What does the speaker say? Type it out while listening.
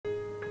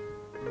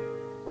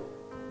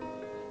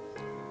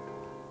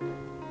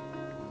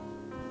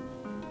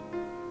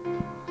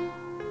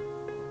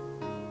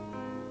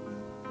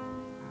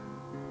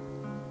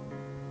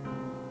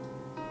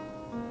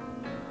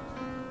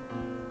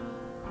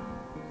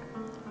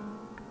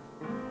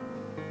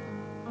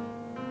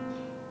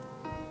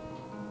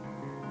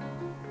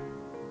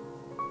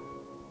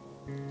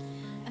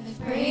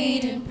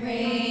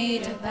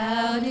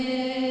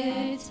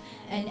it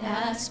and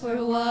ask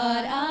for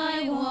what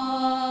I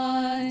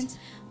want.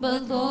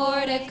 But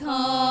Lord, I've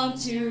come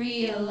to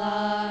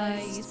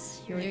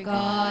realize you're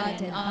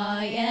God and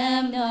I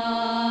am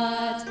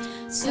not.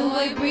 So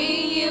I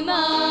bring you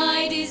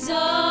my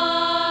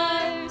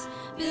desires,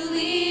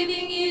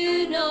 believing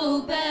you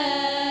know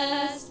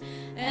best.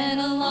 And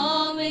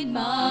along with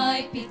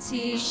my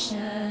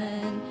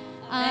petition,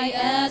 I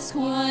ask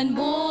one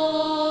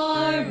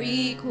more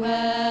request.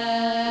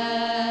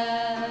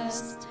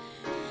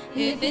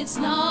 If it's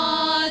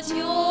not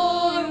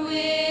your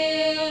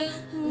will,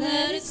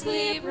 let it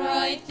slip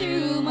right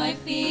through my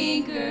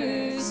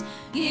fingers.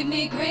 Give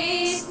me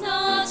grace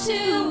not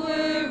to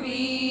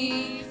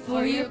worry,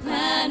 for your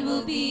plan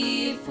will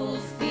be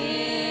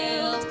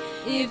fulfilled.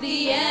 If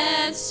the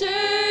answer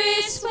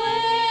is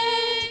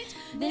wait,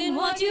 then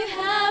what you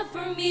have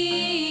for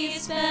me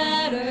is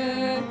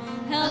better.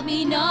 Help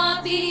me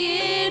not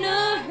be in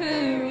a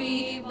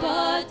hurry,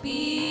 but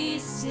be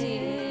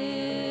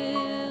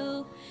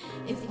still.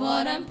 If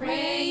what I'm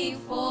praying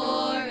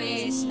for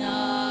is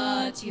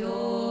not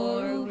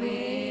your will.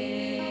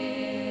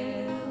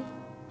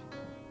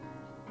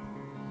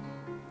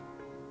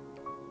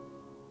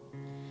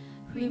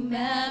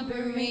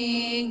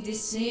 Remembering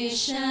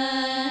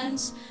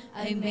decisions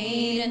I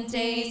made and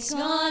days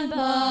gone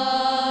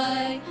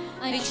by,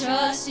 I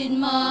trust in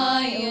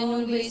my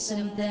own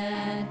wisdom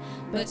then,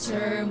 but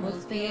turmoil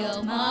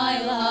filled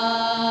my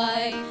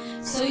life.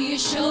 So you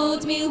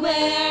showed me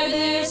where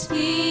there's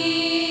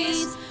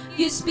peace,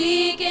 you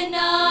speak and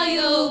I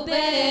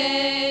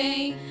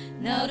obey.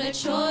 Now the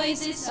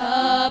choice is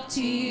up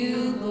to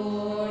you,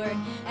 Lord,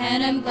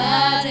 and I'm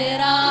glad that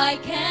I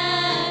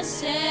can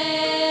say,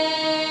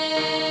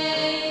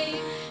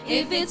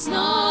 if it's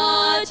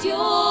not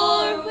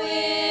your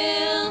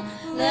will,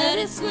 let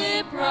it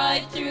slip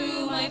right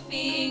through my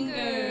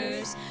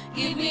fingers.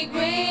 Give me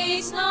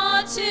grace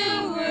not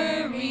to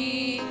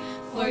worry,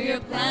 for your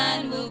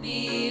plan will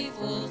be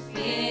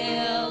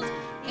fulfilled.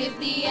 If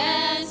the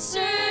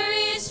answer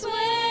is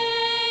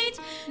wait,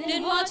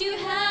 then what you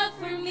have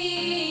for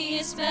me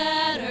is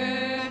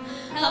better.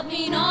 Help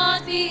me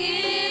not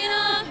be in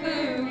a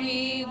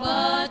hurry,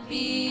 but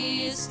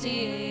be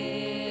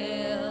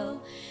still.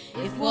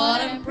 If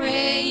what I'm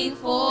praying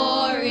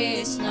for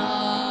is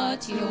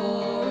not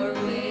your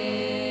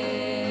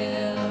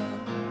will.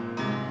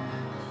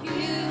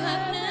 You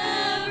have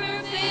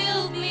never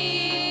failed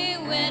me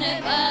when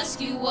I've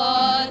asked you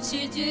what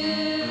to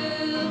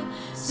do.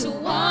 So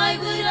why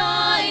would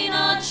I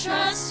not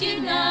trust you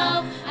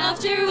now,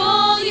 after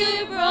all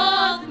you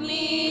brought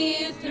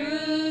me through?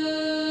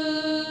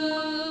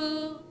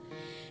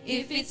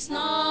 If it's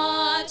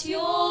not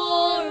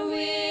your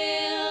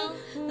will,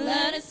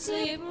 let it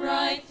slip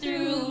right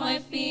through my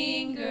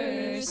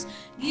fingers.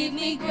 Give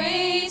me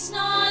grace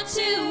not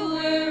to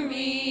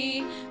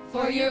worry,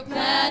 for your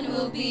plan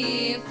will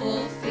be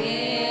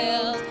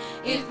fulfilled.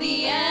 If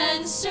the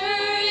answer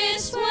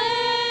is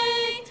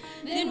wait,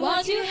 then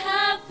what you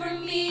have for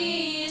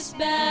me is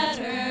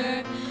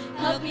better.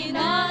 Help me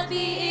not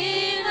be